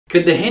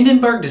Could the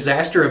Hindenburg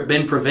disaster have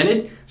been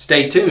prevented?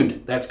 Stay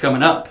tuned, that's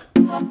coming up.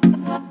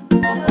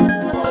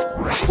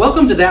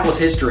 Welcome to That Was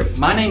History.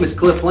 My name is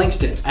Cliff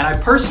Langston, and I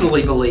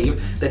personally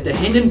believe that the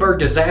Hindenburg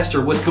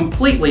disaster was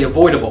completely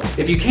avoidable.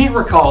 If you can't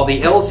recall,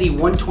 the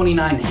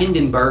LZ-129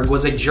 Hindenburg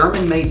was a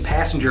German-made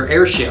passenger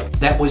airship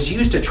that was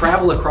used to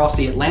travel across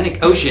the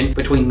Atlantic Ocean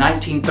between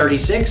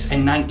 1936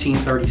 and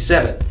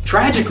 1937.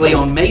 Tragically,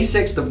 on May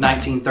 6th of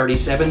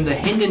 1937, the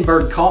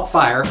Hindenburg caught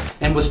fire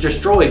and was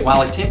destroyed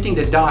while attempting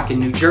to dock in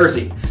New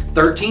Jersey.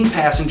 13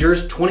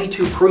 passengers,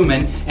 22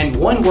 crewmen, and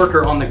 1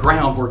 worker on the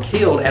ground were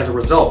killed as a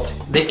result.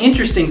 The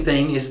interesting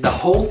thing is the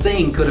whole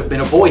thing could have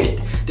been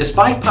avoided.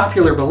 Despite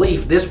popular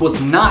belief, this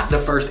was not the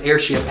first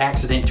airship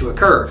accident to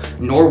occur,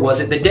 nor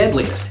was it the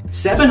deadliest.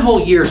 7 whole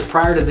years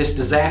prior to this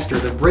disaster,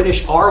 the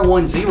British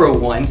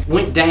R101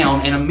 went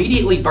down and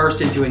immediately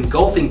burst into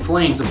engulfing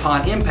flames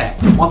upon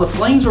impact. While the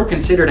flames were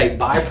considered a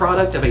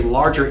byproduct of a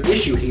larger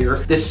issue here,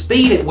 the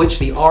speed at which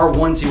the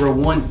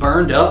R101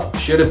 burned up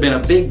should have been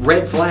a big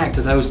red flag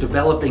to those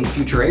developing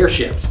future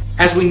airships.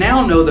 As we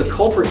now know, the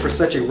culprit for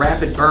such a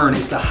rapid burn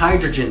is the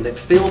hydrogen that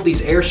filled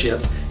these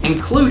airships,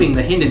 including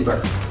the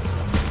Hindenburg.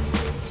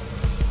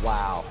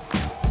 Wow.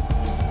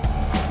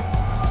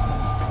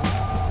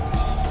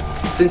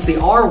 Since the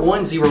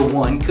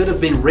R101 could have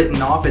been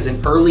written off as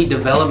an early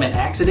development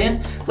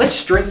accident, let's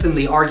strengthen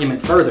the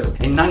argument further.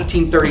 In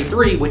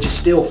 1933, which is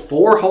still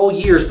 4 whole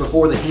years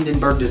before the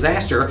Hindenburg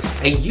disaster,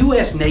 a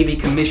U.S. Navy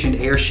commissioned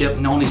airship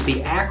known as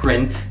the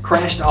Akron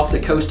crashed off the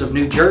coast of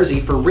New Jersey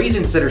for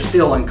reasons that are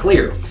still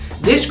unclear.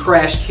 This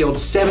crash killed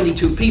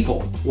 72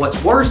 people.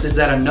 What's worse is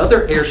that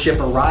another airship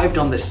arrived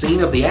on the scene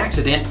of the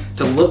accident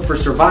to look for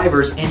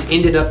survivors and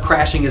ended up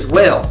crashing as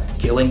well,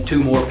 killing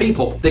 2 more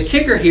people. The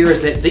kicker here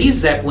is that these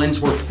Zeppelins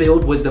were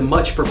filled with the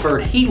much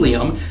preferred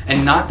helium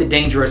and not the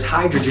dangerous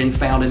hydrogen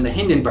found in the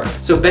Hindenburg.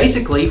 So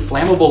basically,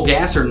 flammable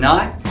gas or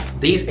not,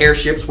 these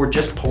airships were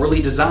just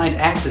poorly designed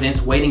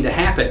accidents waiting to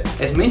happen.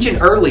 As mentioned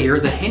earlier,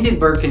 the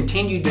Hindenburg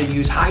continued to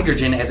use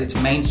hydrogen as its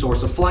main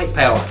source of flight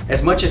power.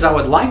 As much as I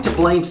would like to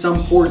blame some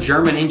poor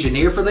German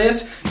engineer for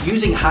this,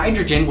 using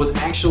hydrogen was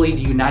actually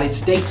the United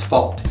States'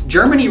 fault.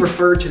 Germany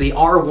referred to the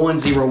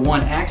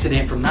R101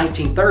 accident from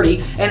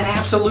 1930 and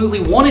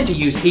absolutely wanted to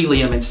use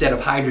helium instead of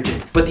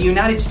hydrogen, but the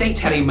United States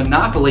had a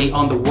monopoly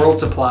on the world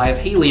supply of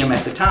helium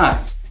at the time.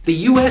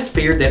 The US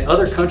feared that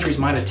other countries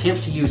might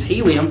attempt to use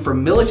helium for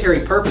military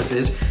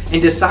purposes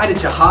and decided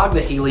to hog the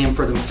helium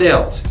for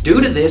themselves.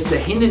 Due to this, the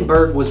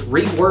Hindenburg was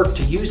reworked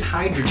to use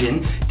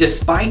hydrogen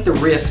despite the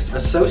risks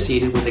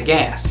associated with the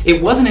gas.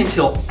 It wasn't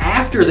until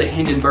after the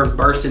Hindenburg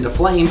burst into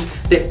flames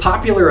that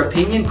popular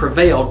opinion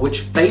prevailed,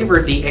 which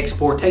favored the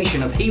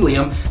exportation of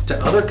helium to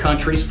other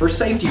countries for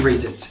safety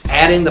reasons.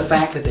 Add in the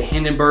fact that the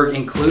Hindenburg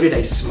included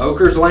a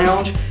smoker's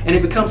lounge, and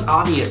it becomes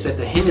obvious that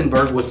the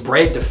Hindenburg was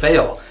bred to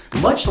fail,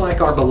 much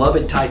like our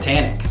beloved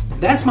Titanic.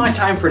 That's my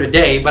time for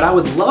today, but I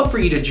would love for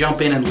you to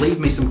jump in and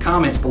leave me some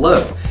comments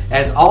below.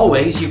 As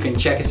always, you can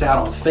check us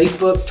out on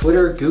Facebook,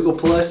 Twitter, Google+,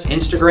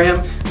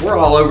 Instagram. We're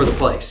all over the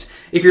place.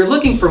 If you're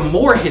looking for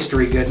more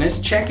history goodness,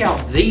 check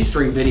out these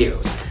 3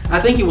 videos. I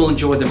think you will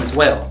enjoy them as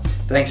well.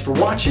 Thanks for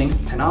watching,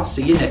 and I'll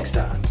see you next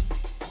time.